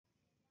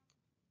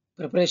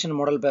Preparation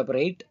model paper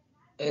 8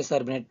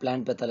 ASRB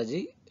plant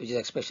pathology, which is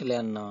especially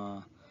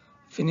on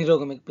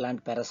Phanerogamic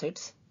plant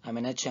parasites. I'm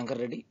N. H. Shankar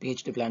Reddy,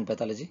 PhD plant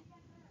pathology.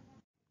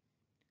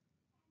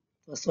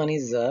 First one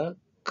is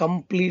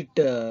complete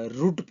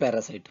root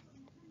parasite.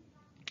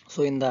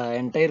 So in the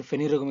entire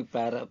Phanerogamic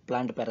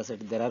plant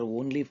parasite, there are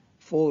only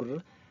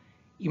 4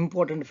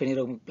 important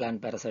Phanerogamic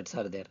plant parasites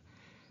are there: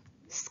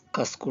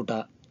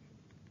 Cuscuta,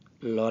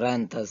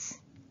 Loranthus,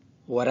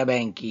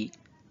 Warabanki,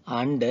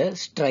 and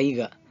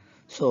Striga.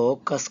 So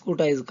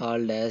Cuscuta is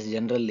called as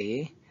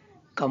generally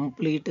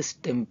complete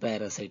stem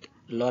parasite.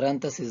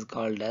 Loranthus is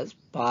called as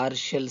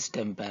partial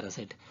stem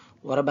parasite.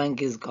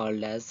 Warabanki is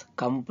called as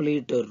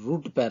complete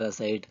root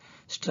parasite.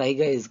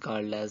 Striga is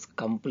called as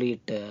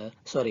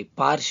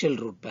partial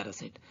root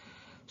parasite.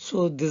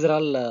 So these are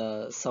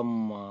all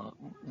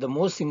the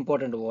most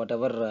important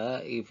whatever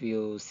if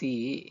you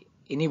see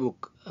any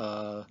book,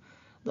 the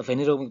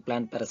Phanerogamic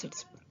plant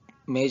parasites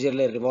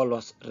majorly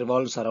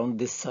revolves around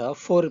this 4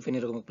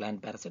 Phanerogamic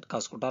plant parasite: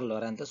 Cuscuta,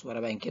 Loranthus,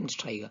 Warabanki, and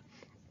Striga.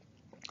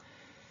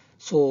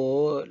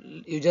 So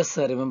you just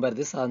remember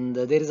this, and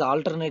there is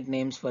alternate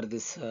names for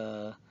this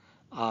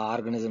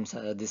organisms,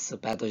 this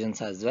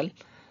pathogens as well.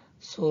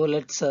 So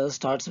let's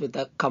start with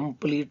the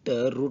complete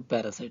root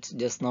parasites.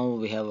 Just now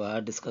we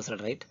have discussed,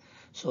 right?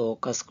 So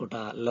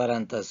Cuscuta,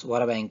 Loranthus,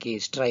 Warabanki,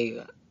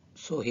 Striga.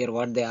 So here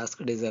what they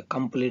asked is a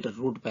complete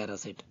root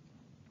parasite.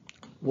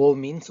 O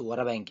means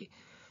Warabanki.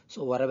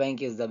 So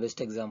Warabanki is the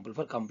best example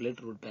for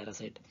complete root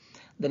parasite.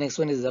 The next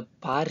one is a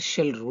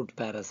partial root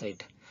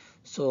parasite.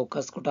 So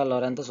Cuscuta,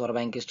 Loranthus,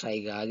 Warabanki,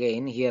 Striga.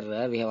 Again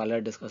here we have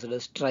already discussed.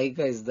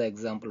 Striga is the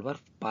example for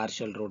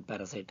partial root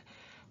parasite.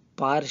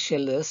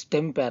 Partial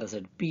stem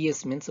parasite.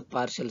 PS means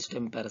partial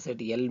stem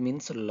parasite. L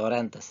means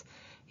Loranthus.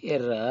 Here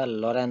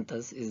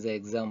Loranthus is the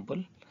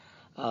example.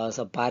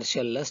 So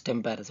partial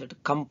stem parasite.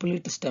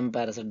 Complete stem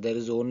parasite, there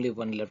is only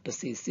one left.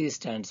 C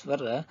stands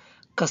for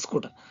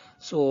Cuscuta.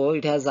 So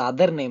it has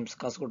other names.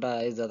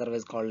 Cuscuta is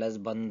otherwise called as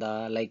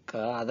Banda. Like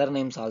other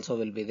names also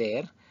will be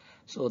there.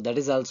 So that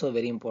is also a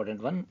very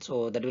important one.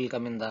 So that will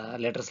come in the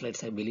later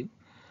slides, I believe.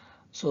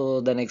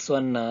 So the next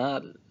one,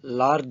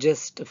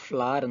 largest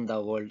flower in the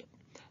world.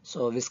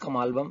 So Viscum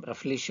album,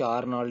 Rafflesia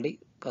arnoldi,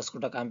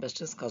 Cuscuta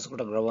campestris,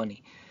 Cuscuta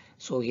gravani.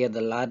 So here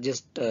the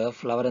largest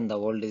flower in the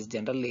world is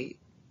generally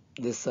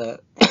this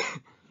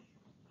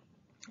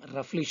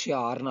Rafflesia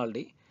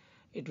arnoldi.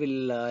 It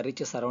will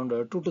reaches around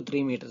 2 to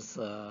 3 meters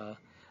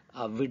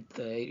width.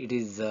 It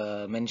is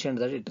mentioned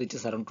that it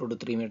reaches around 2 to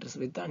 3 meters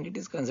width, and it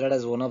is considered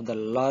as one of the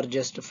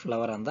largest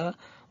flower on the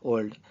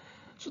world.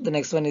 So the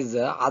next one is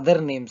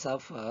other names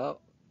of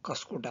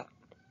Cuscuta.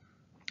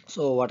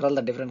 So what are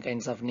the different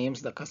kinds of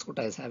names the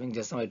Cuscuta is having?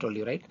 Just now I told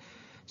you, right?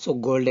 So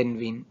golden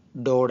vein,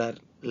 dodder,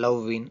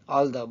 love vein,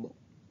 all the above.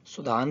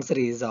 So the answer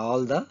is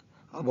all the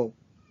above.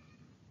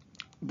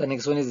 The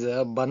next one is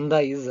Banda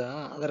is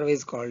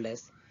otherwise called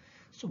as.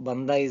 So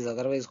Banda is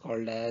otherwise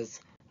called as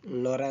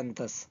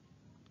Loranthus.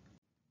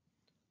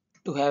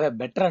 To have a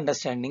better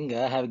understanding,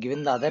 I have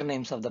given the other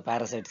names of the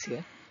parasites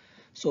here.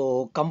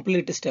 So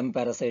complete stem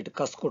parasite,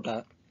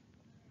 Cuscuta.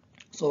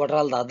 So what are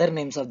all the other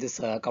names of this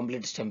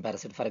complete stem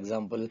parasite? For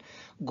example,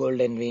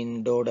 golden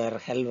vein, dodder,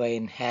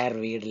 hellvine,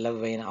 hairweed,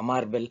 loveweed,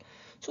 amarbel.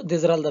 So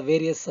these are all the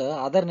various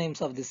other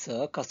names of this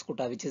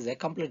Cuscuta, which is a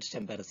complete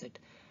stem parasite.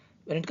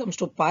 When it comes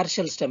to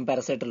partial stem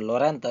parasite,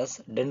 Loranthus,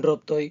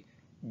 Dendroptoi,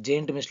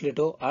 Giant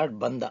Mistletoe, or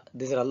Banda.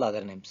 These are all the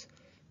other names.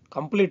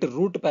 Complete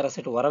root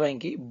parasite,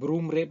 Warabanki,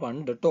 broom rape,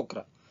 and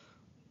Tokra.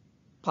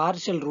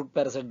 Partial root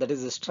parasite, that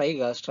is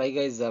Striga.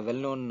 Striga is well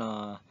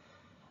known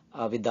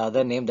with the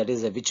other name, that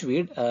is a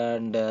witchweed,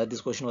 and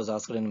this question was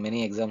asked in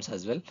many exams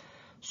as well.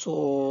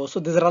 So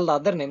these are all the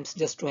other names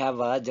just to have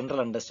a general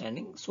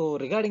understanding. So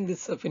regarding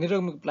this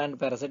Phanerogamic plant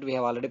parasite, we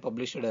have already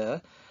published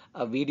a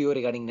video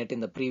regarding net in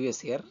the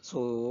previous year.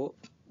 So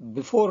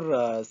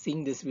before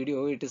seeing this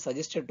video, it is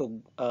suggested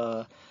to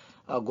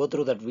go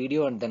through that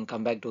video and then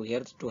come back to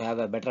here to have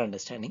a better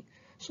understanding.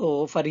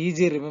 So for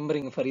easy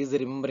remembering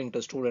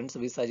to students,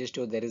 we suggest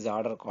you there is an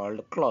order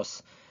called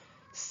CLOS,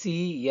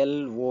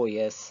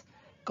 CLOS.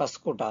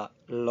 Cuscuta,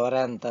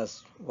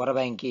 Loranthus,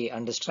 Warabanki,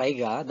 and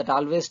Striga, that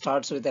always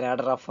starts with an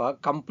order of a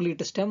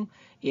complete stem,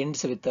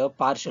 ends with a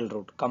partial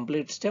root.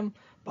 Complete stem,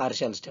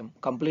 partial stem,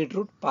 complete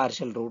root,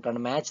 partial root, and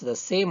match the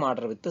same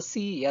order with the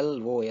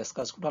CLOS,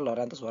 Cuscuta,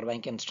 Loranthus,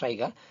 Warabanki, and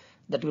Striga.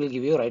 That will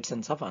give you right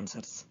sense of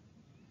answers.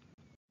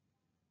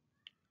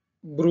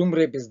 Broom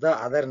rape is the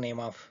other name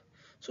of.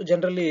 So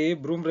generally,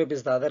 broom rape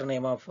is the other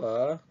name of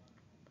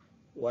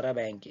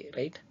Warabanki,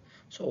 right?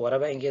 So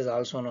Warabanki is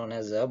also known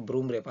as a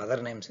broom rape.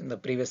 Other names in the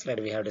previous slide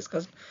we have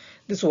discussed.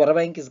 This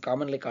Warabanki is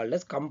commonly called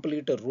as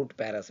complete root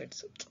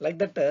parasites. Like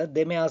that,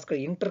 they may ask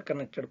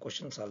interconnected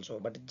questions also.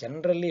 But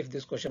generally, if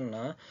this question,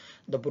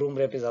 the broom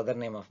rape is other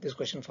name of, this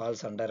question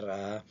falls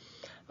under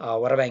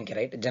Warabanki,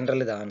 right?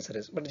 Generally, the answer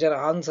is. But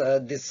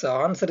this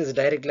answer is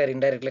directly or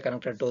indirectly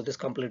connected to this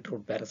complete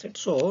root parasite.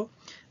 So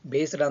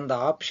based on the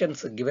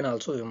options given,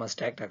 also you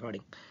must act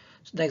according.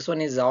 So next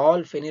one is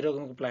all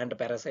Phanerogamic plant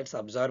parasites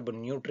absorb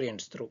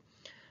nutrients through.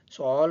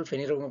 So all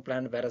phanerogamic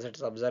plant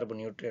parasites absorb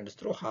nutrients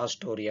through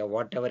Haustoria,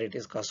 whatever it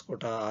is,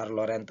 Cuscuta or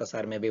Loranthus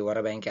or maybe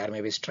Warabanki or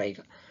maybe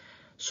Striga.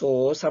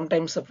 So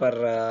sometimes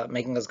for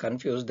making us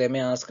confused, they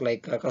may ask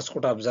like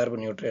Cuscuta absorb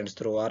nutrients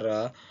through,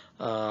 or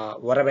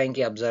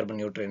Warabanki absorb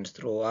nutrients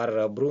through,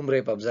 or broom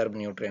rape absorb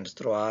nutrients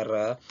through,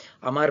 or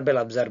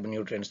Amarbel absorb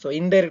nutrients. So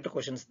indirect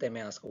questions they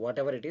may ask.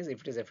 Whatever it is, if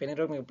it is a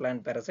phanerogamic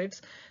plant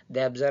parasites,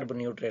 they absorb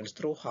nutrients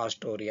through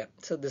Haustoria.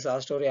 So this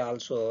Haustoria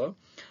also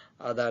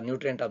the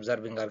nutrient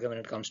absorbing organ when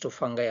it comes to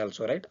fungi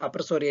also, right?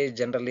 Aprosoria is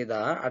generally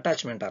the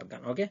attachment organ.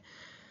 Okay.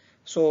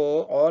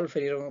 So all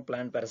phanerogamic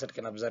plant parasite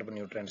can absorb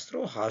nutrients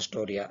through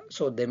Haustoria.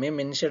 So they may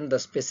mention the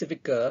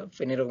specific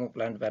phanerogamic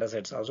plant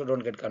parasites also.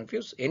 Don't get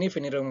confused. Any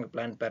phanerogamic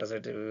plant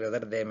parasite, whether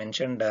they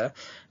mentioned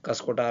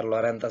Cuscuta or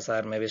Loranthus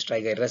or maybe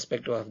Striga,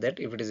 irrespective of that,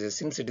 if it is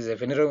since it is a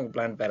phanerogamic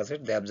plant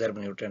parasite, they absorb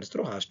nutrients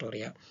through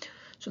Haustoria.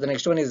 So the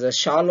next one is a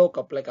shallow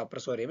cup-like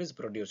Aprosoria is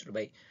produced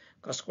by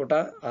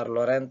Cuscuta or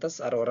Loranthus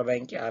or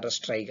Warabanki or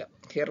Striga.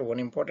 Here one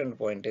important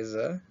point is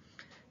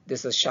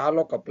this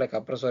shallow cup-like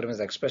Aprosoria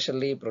is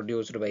especially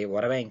produced by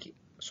Warabanki.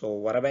 So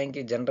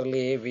Warabanki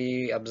generally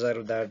we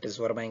observe that this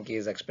Warabanki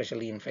is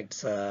especially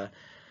infects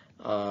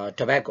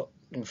tobacco.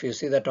 If you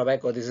see the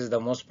tobacco, this is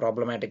the most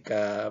problematic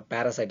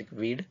parasitic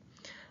weed.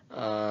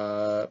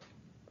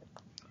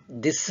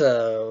 This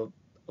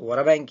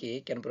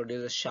Warabanki can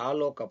produce a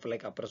shallow cup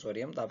like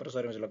Aprosorium. The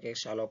Aprosorium is located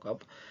shallow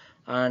cup,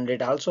 and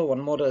it also one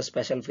more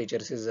special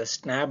features is a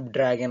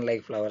snapdragon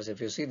like flowers.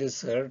 If you see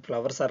this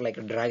flowers are like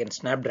a dragon,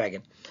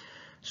 snapdragon.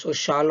 So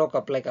shallow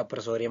cup like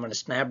Aprosorium and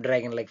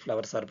snapdragon like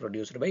flowers are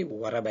produced by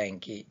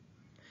Warabanki.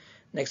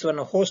 Next one,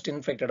 a host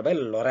infected by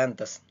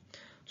Loranthus.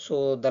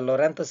 So the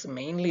Loranthus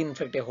mainly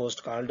infect a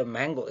host called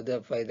mango.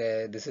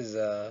 This is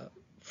a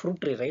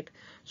fruit tree, right?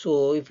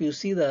 So if you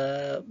see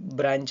the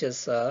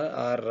branches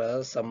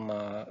or some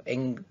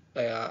young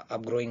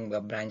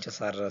upgrowing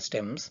branches or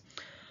stems,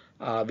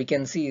 we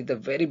can see the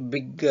very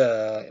big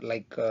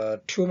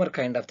tumor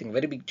kind of thing,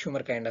 very big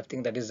tumor kind of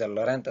thing, that is a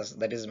Loranthus.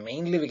 That is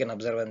mainly we can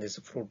observe on this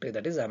fruit tree,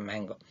 that is a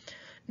mango.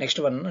 Next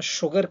one,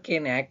 sugar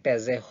cane act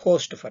as a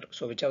host for.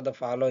 So which of the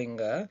following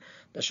the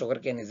sugar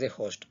cane is a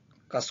host?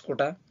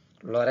 Cuscuta,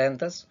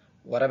 Loranthus,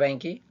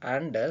 Warabanki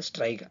and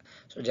Striga.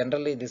 So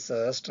generally this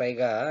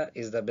Striga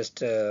is the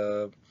best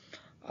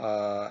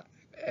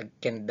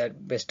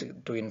best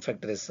to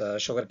infect this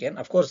sugar cane.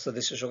 Of course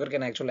this sugar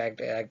cane actually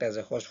act as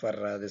a host for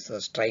this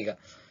Striga.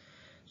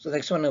 So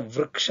next one,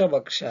 Vriksha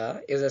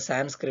Bhaksha is a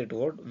Sanskrit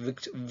word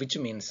which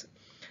means,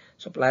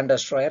 so plant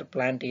destroyer,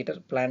 plant eater,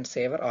 plant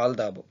saver, all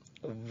the above.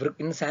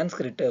 In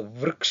Sanskrit,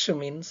 Vriksha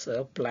means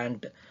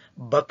plant,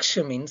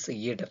 Bhaksha means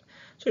eater.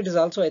 So it is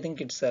also, I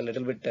think it's a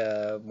little bit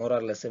more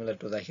or less similar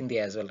to the Hindi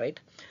as well, right?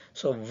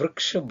 So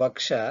Vriksha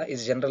Bhaksha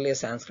is generally a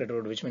Sanskrit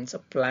word which means a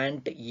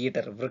plant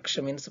eater.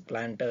 Vriksha means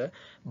plant,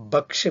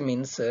 Bhaksha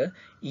means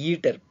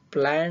eater,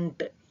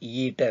 plant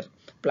eater.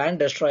 Plant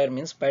destroyer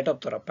means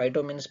Phytophthora.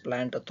 Phyto means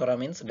plant, Thora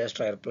means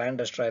destroyer. Plant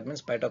destroyer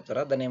means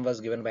Phytophthora. The name was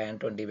given by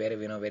Anton de Vere,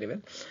 we know very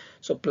well.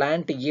 So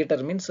plant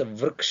eater means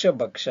Vriksha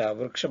Bhaksha.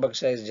 Vriksha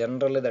Bhaksha is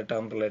generally the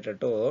term related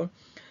to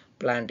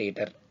plant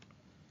eater.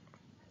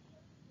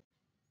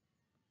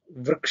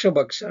 Vriksha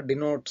Bhaksha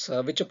denotes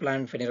which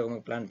plant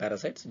phanerogamic plant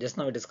parasites. Just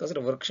now we discussed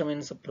Vriksha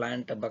means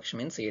plant, Bhaksha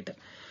means eater.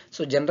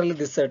 So generally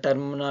this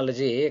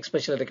terminology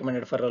especially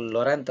recommended for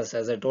Loranthus.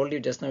 As I told you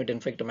just now, it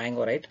infects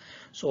mango, right?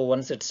 So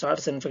once it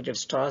starts infect, it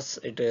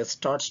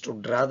starts to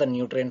draw the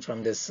nutrient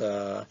from this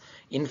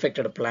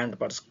infected plant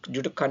parts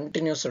due to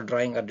continuous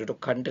drawing or due to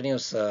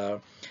continuous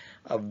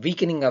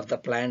weakening of the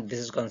plant. This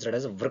is considered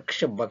as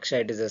Vriksha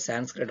Bhaksha. It is a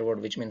Sanskrit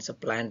word which means a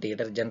plant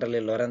eater.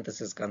 Generally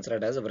Loranthus is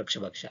considered as Vriksha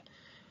Bhaksha.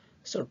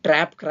 So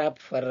trap crop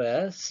for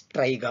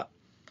Striga,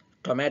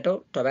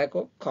 tomato,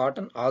 tobacco,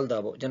 cotton, all the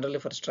above. Generally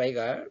for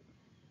Striga,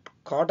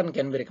 cotton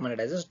can be recommended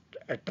as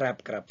a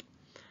trap crop.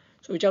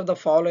 So which of the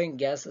following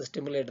gas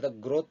stimulate the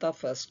growth of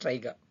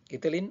Striga?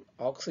 Ethylene,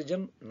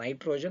 oxygen,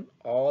 nitrogen,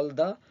 all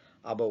the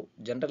above.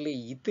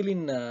 Generally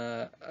ethylene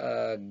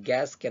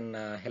gas can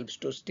helps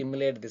to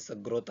stimulate this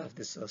growth of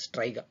this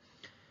Striga.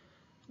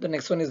 The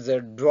next one is the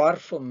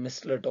dwarf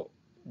mistletoe.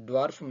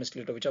 Dwarf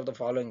mistletoe. Which of the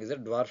following is a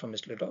dwarf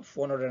mistletoe?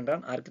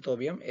 Phonodendron,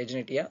 Archithobium,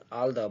 Aeginetia,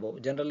 all the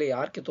above. Generally,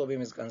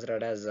 Archithobium is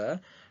considered as a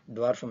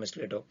dwarf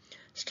mistletoe.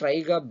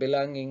 Striga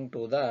belonging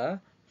to the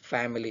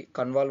family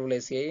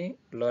Convolvulaceae,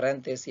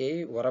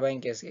 Loranthaceae,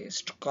 Warabancaceae,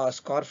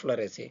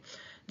 Scarfluraceae.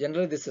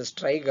 Generally, this is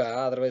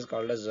Striga, otherwise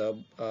called as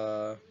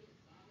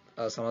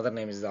some other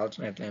name is the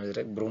alternate name is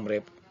broom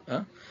rape.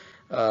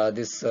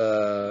 This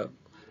is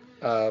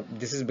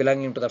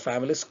belonging to the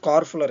family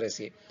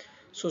Scarfluraceae.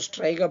 So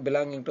Striga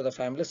belonging to the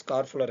family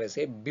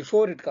Scarfluraceae.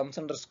 Before it comes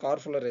under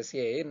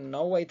Scarfluraceae,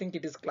 now I think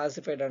it is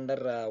classified under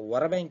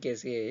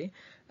Warabancaceae.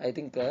 I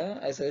think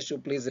I suggest you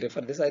please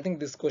refer this. I think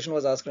this question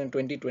was asked in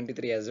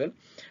 2023 as well,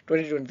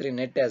 2023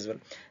 net as well.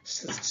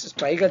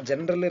 Striga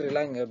generally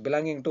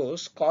belonging to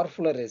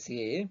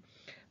Scarfluraceae.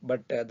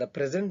 But the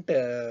present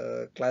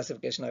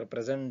classification or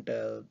present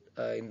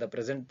in the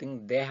present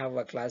thing, they have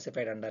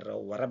classified under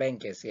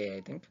Warabancaceae,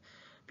 I think.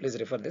 Please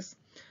refer this.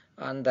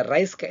 And the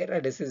rice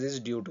Kyra disease is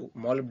due to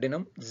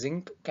molybdenum,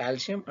 zinc,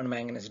 calcium, and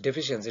manganese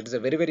deficiency. It is a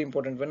very, very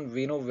important one.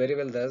 We know very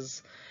well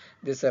this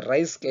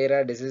rice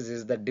Kyra disease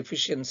is the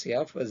deficiency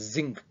of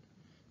zinc.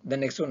 The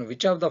next one,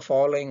 which of the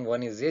following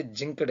one is a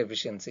zinc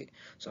deficiency?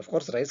 So of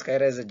course, rice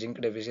Kyra is a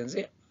zinc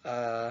deficiency.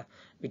 Rather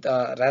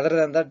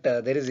than that,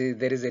 there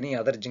is any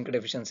other zinc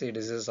deficiency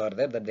diseases are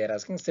there that they are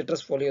asking.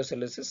 Citrus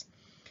foliocellulosis,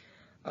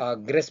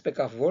 grey speck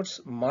of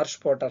oats, marsh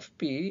spot of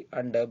pea,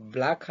 and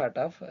black heart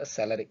of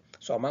celery.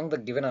 So among the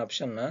given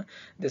option,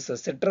 this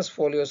citrus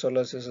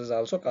foliocellulosis is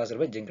also caused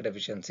by zinc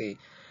deficiency.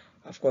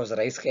 Of course,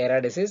 rice Kyra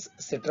disease,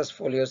 citrus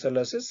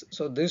foliocellulosis.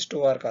 So these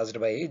two are caused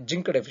by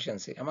zinc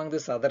deficiency. Among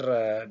this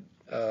other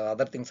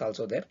things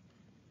also there.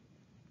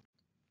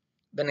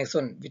 The next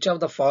one, which of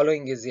the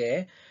following is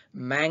a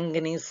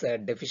manganese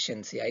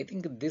deficiency? I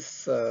think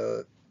this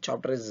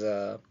chapter is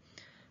the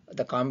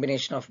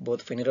combination of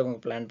both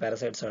phanerogamic plant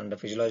parasites and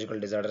physiological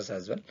disorders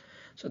as well.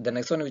 So the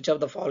next one, which of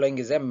the following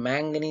is a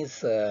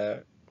manganese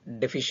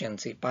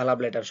deficiency?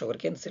 Palablate of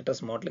sugarcane,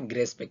 citrus mottling,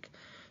 grey speck.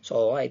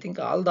 So I think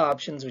all the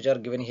options which are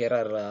given here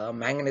are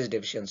manganese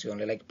deficiency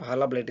only. Like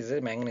palablate is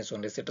a manganese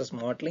only, citrus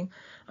mottling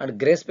and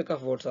grey speck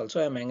of oats also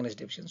a manganese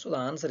deficiency. So the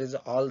answer is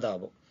all the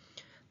above.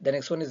 The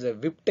next one is a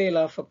whiptail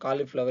of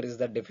cauliflower is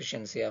the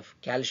deficiency of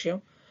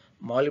calcium,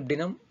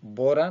 molybdenum,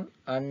 boron,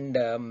 and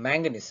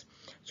manganese.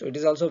 So it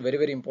is also very,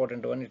 very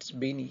important one. It's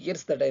been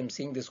years that I am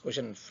seeing this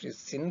question.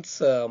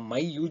 Since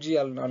my UG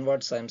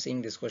onwards I am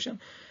seeing this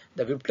question.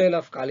 The whiptail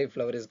of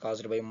cauliflower is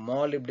caused by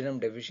molybdenum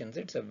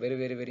deficiency. It's a very,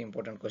 very, very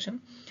important question.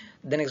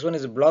 The next one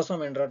is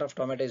blossom end rot of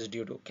tomato is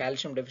due to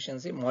calcium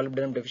deficiency,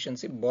 molybdenum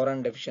deficiency,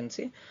 boron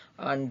deficiency,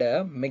 and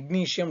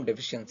magnesium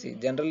deficiency.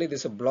 Generally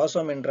this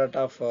blossom end rot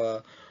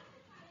of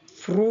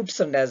fruits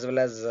and as well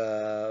as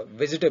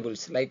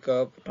vegetables like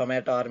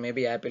tomato or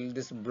maybe apple,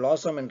 this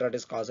blossom end rot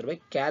is caused by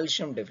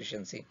calcium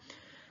deficiency.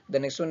 The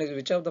next one is,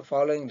 which of the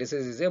following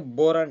disease is a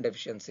boron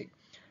deficiency?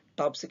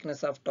 Top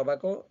sickness of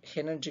tobacco,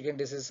 hen and chicken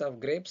disease of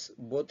grapes,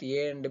 both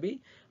A and B,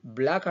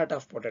 black heart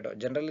of potato.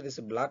 Generally this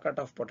black heart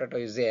of potato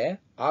is a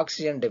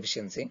oxygen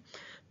deficiency.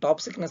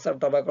 Top sickness of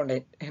tobacco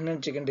and hen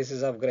and chicken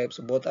disease of grapes,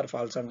 both are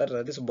falls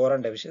under this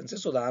boron deficiency.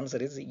 So the answer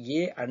is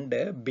A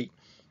and B.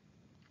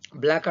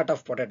 Black heart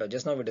of potato,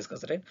 just now we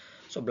discussed, right?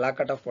 So black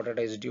heart of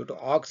potato is due to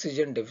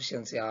oxygen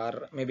deficiency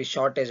or maybe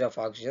shortage of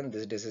oxygen,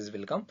 this disease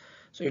will come.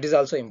 So it is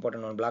also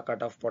important one. Black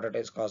heart of potato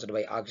is caused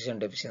by oxygen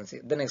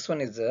deficiency. The next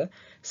one is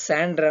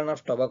sand run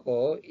of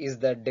tobacco is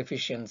the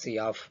deficiency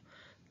of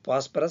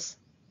phosphorus,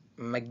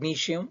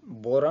 magnesium,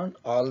 boron,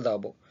 all the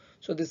above.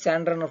 So the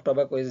sand run of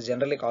tobacco is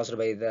generally caused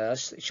by the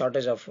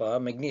shortage of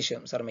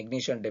magnesium or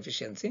magnesium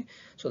deficiency.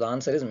 So the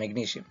answer is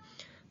magnesium.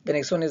 The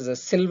next one is the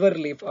silver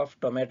leaf of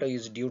tomato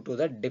is due to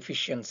the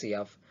deficiency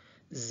of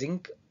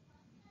zinc,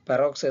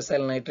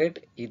 peroxycyl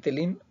nitrate,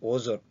 ethylene,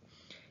 ozone.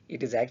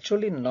 It is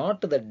actually not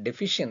the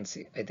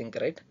deficiency, I think,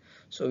 right?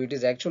 So it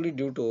is actually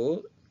due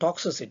to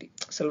toxicity.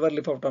 Silver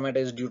leaf of tomato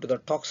is due to the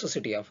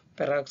toxicity of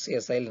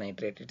peroxycyl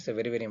nitrate. It's a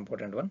very, very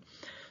important one.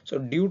 So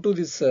due to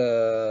this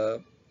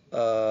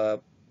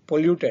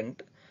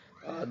pollutant,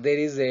 there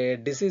is a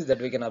disease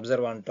that we can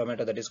observe on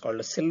tomato that is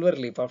called a silver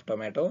leaf of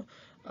tomato.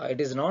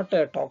 It is not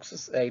a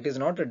it is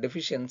not a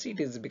deficiency, it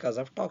is because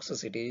of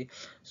toxicity.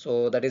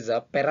 So that is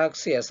a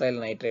peroxycyl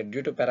nitrate.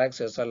 Due to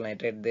peroxycyl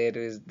nitrate,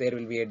 there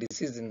will be a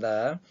disease in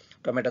the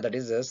tomato, that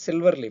is a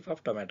silver leaf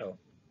of tomato.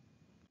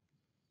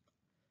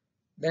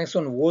 The next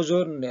one,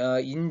 ozone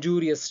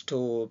injurious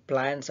to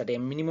plants at a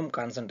minimum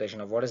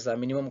concentration of, what is the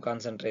minimum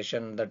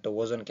concentration that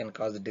ozone can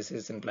cause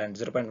disease in plants?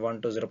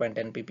 0.1 to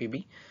 0.10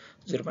 ppb,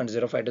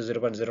 0.05 to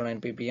 0.09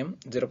 ppm,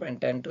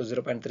 0.10 to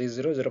 0.30,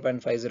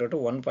 0.50 to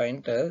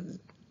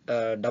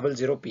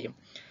 1.00 pm.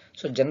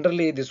 So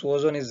generally this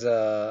ozone is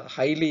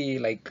highly,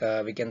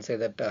 we can say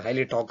that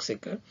highly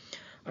toxic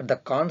at the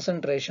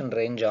concentration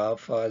range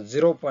of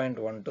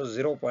 0.1 to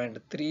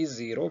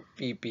 0.30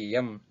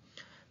 ppm.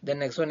 Then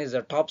next one is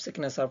the top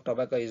sickness of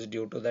tobacco is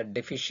due to the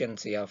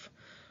deficiency of,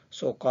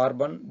 so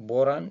carbon,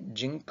 boron,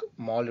 zinc,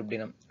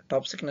 molybdenum.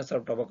 Top sickness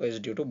of tobacco is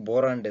due to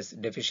boron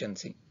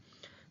deficiency.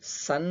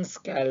 Sun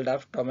scald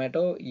of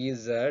tomato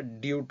is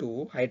due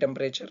to high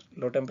temperature,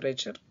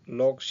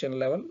 low oxygen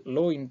level,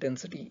 low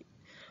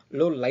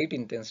light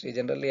intensity.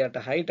 Generally at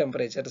high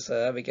temperatures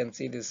we can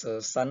see this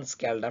sun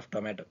scald of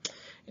tomato.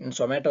 In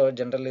tomato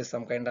generally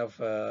some kind of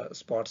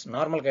spots,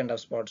 normal kind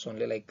of spots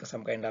only, like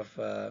some kind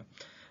of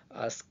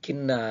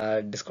skin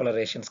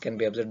discolorations can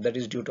be observed, that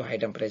is due to high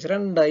temperature.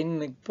 And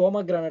in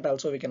pomegranate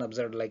also we can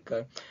observe,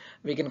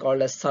 we can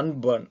call as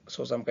sunburn.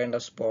 So some kind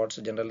of spots,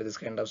 generally this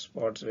kind of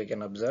spots we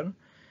can observe.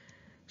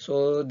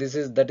 So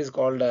that is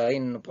called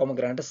in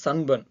pomegranate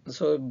sunburn.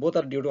 So both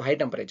are due to high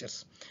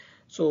temperatures.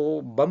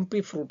 So bumpy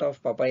fruit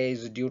of papaya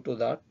is due to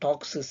the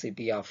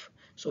toxicity of,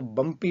 so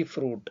bumpy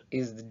fruit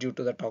is due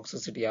to the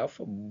toxicity of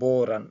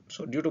boron.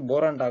 So due to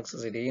boron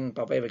toxicity in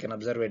papaya we can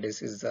observe a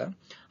disease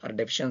or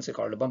deficiency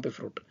called bumpy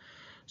fruit.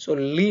 So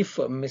leaf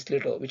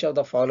mistletoe, which of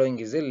the following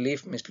is a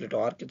leaf mistletoe?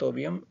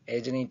 Archithobium,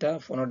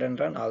 agenita,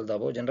 phonodendron, all the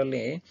above.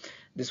 Generally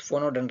this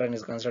phonodendron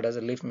is considered as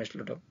a leaf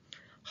mistletoe.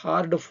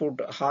 hard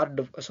foot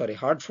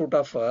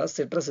of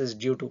citrus is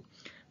due to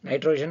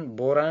nitrogen,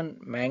 boron,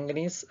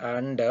 manganese,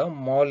 and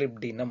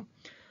molybdenum.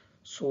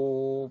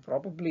 So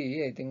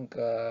probably I think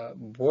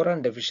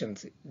boron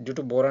deficiency. Due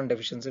to boron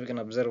deficiency, we can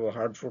observe a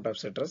hard fruit of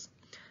citrus.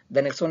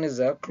 The next one is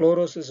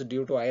chlorosis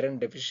due to iron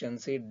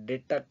deficiency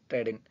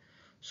detected in.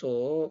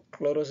 So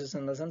chlorosis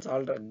in the sense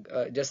all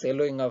just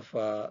yellowing of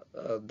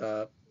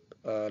the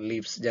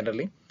leaves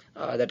generally.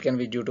 That can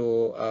be due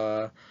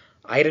to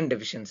iron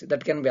deficiency.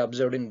 That can be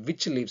observed in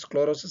which leaves?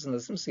 Chlorosis in the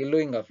sense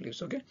yellowing of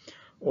leaves. Okay,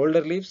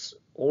 older leaves,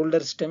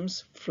 older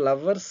stems,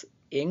 flowers,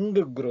 young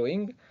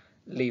growing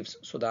leaves.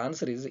 So the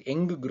answer is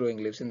young growing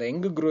leaves. In the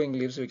young growing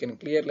leaves, we can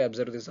clearly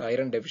observe this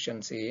iron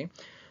deficiency.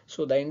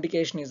 So the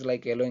indication is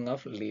like yellowing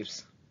of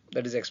leaves.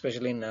 That is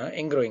especially in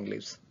young growing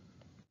leaves.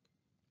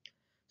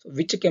 So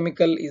which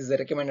chemical is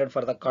recommended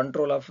for the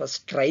control of a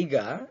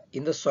striga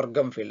in the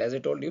sorghum field? As I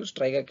told you,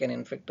 striga can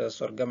infect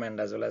sorghum and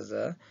as well as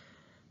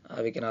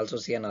we can also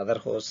see another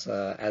host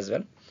as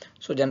well.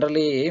 So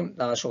generally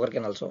sugar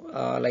can also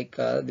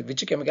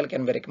which chemical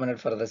can be recommended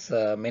for this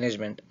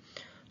management?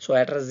 So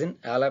atrazine,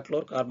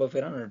 alachlor,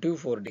 carbofuran, and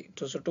 2,4-D.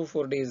 So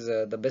 2,4-D is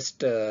the best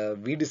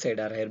weedicide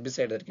or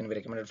herbicide that can be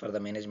recommended for the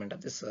management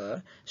of this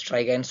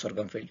striga in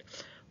sorghum field.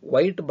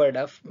 White bud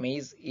of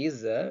maize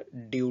is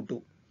due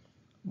to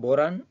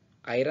boron,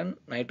 iron,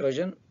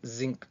 nitrogen,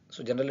 zinc.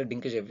 So generally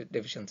zinc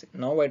deficiency.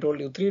 Now I told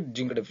you 3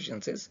 zinc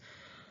deficiencies.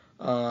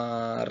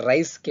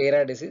 Rice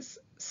Cara disease,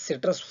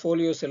 citrus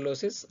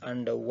foliocellosis,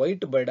 and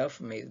white bud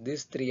of maize.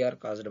 These 3 are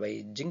caused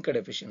by zinc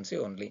deficiency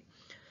only.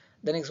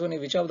 The next one is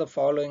which of the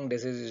following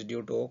disease is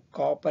due to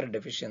copper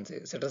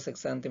deficiency? Citrus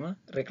exanthema,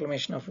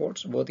 reclamation of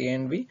votes, both A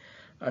and B,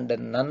 and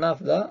none of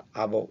the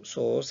above.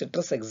 So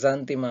citrus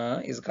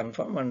exanthema is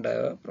confirmed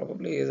and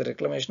probably is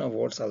reclamation of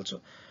votes also.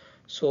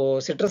 So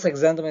citrus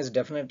exanthema is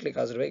definitely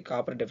caused by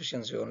copper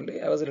deficiency only.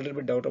 I was a little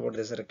bit doubt about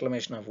this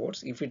reclamation of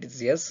votes. If it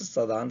is yes,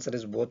 so the answer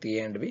is both A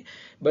and B.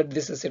 But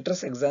this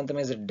citrus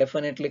exanthema is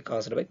definitely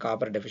caused by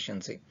copper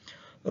deficiency.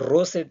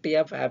 Rosette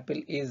of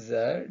apple is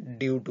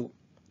due to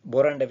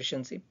boron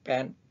deficiency,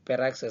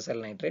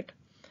 paraxyl nitrate,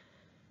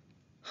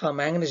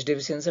 manganese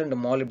deficiency, and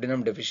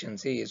molybdenum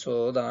deficiency.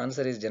 So the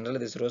answer is generally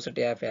this rosette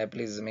of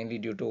apple is mainly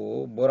due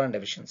to boron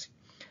deficiency.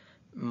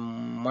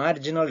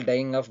 Marginal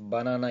dying of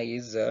banana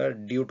is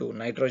due to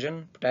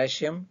nitrogen,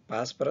 potassium,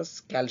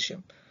 phosphorus,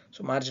 calcium.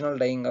 So marginal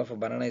dying of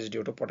banana is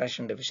due to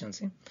potassium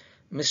deficiency.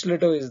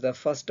 Mistletoe is the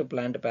first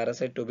plant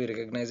parasite to be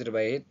recognized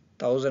by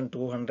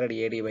 1200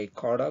 AD by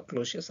Cauda,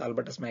 Clusius,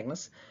 Albertus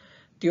Magnus,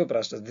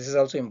 Theophrastus. This is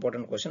also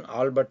important question.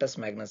 Albertus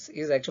Magnus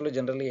is actually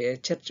generally a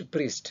church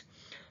priest.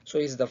 So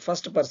he is the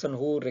first person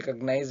who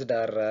recognized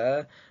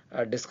or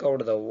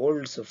discovered the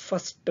world's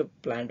first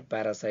plant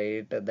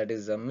parasite, that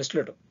is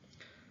mistletoe.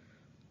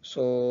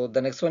 So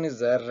the next one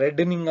is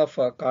reddening of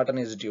cotton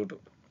is due to.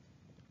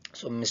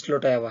 So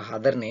mistletoe have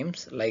other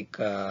names like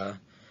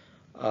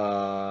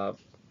that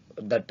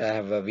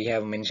we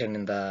have mentioned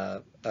in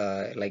the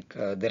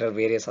there are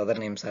various other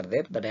names are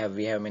there that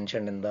we have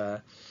mentioned in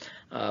the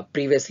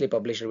previously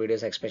published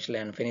videos, especially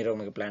on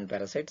Phanerogamic plant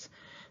parasites.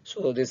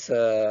 So this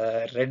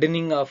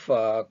reddening of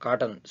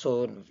cotton.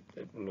 So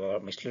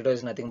mistletoe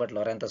is nothing but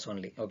Loranthus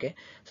only. Okay,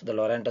 so the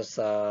Loranthus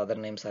other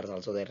names are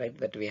also there, right?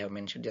 That we have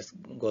mentioned. Just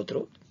go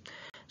through.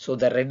 So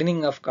the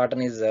reddening of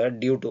cotton is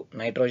due to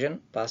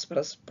nitrogen,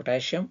 phosphorus,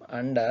 potassium,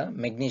 and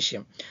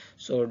magnesium.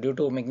 So due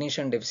to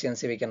magnesium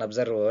deficiency, we can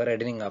observe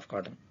reddening of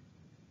cotton.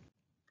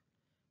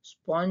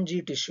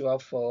 Spongy tissue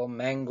of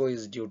mango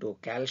is due to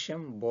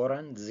calcium,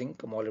 boron, zinc,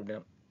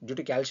 molybdenum. Due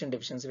to calcium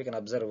deficiency, we can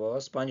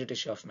observe spongy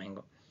tissue of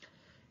mango.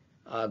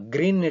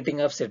 Green netting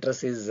of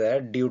citrus is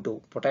due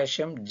to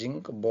potassium,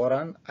 zinc,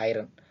 boron,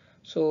 iron.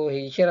 So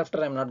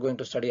hereafter I am not going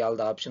to study all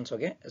the options.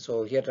 Okay,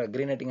 so here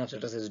green netting of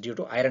citrus is due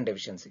to iron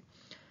deficiency.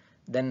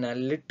 Then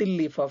little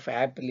leaf of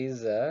apple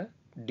is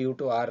due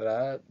to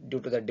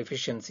the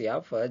deficiency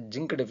of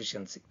zinc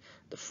deficiency.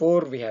 The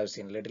 4 we have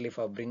seen: little leaf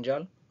of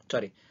brinjal,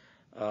 sorry,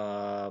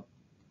 what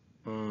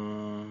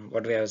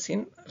we have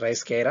seen: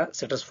 rice cara,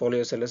 citrus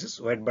foliocellosis,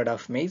 white bud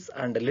of maize,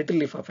 and little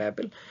leaf of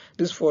apple.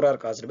 These 4 are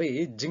caused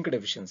by zinc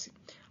deficiency.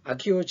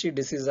 Akiochi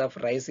disease of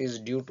rice is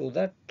due to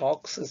the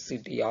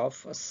toxicity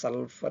of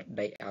sulfur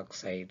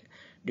dioxide.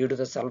 Due to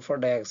the sulfur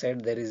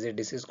dioxide, there is a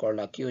disease called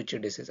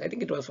Akiochi disease. I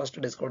think it was first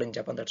discovered in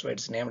Japan. That's why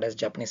it's named as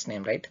Japanese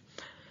name, right?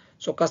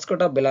 So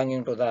Cuscuta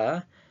belonging to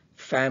the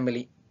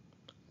family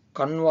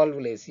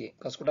Convolvulaceae.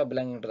 Cuscuta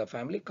belonging to the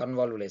family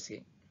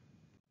Convolvulaceae.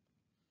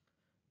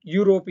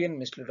 European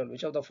mistletoe.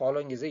 Which of the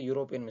following is a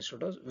European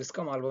mistletoe?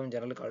 Viscum album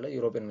generally called a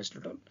European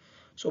mistletoe.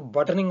 So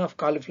buttoning of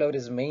cauliflower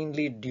is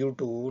mainly due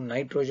to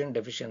nitrogen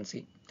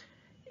deficiency.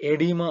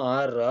 Edema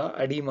or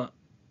edema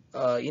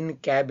in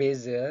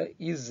cabbage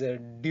is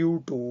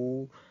due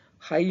to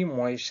high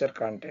moisture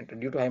content.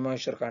 Due to high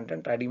moisture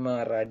content,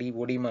 edema or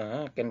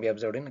edema can be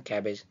observed in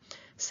cabbage.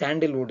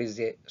 Sandalwood is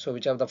a, so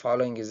which of the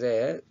following is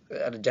a,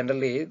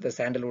 generally the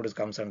sandalwood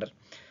comes under.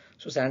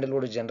 So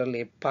sandalwood is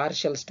generally a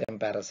partial stem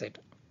parasite.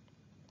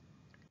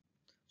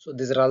 So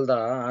these are all the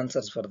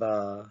answers for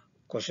the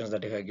questions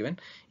that you have given.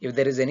 If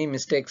there is any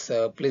mistakes,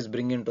 please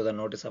bring into the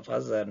notice of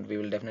us, and we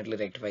will definitely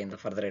rectify in the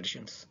further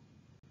editions.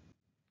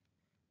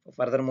 For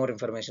further more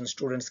information,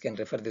 students can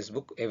refer this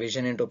book, A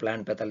Vision into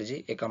Plant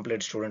Pathology, a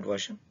complete student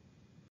version.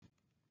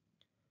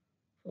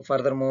 For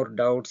further more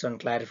doubts and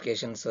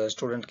clarifications,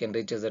 student can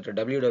reach us at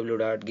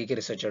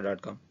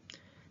www.geekyresearcher.com.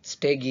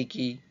 Stay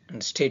geeky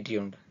and stay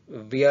tuned.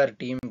 We are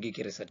Team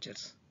Geeky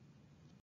Researchers.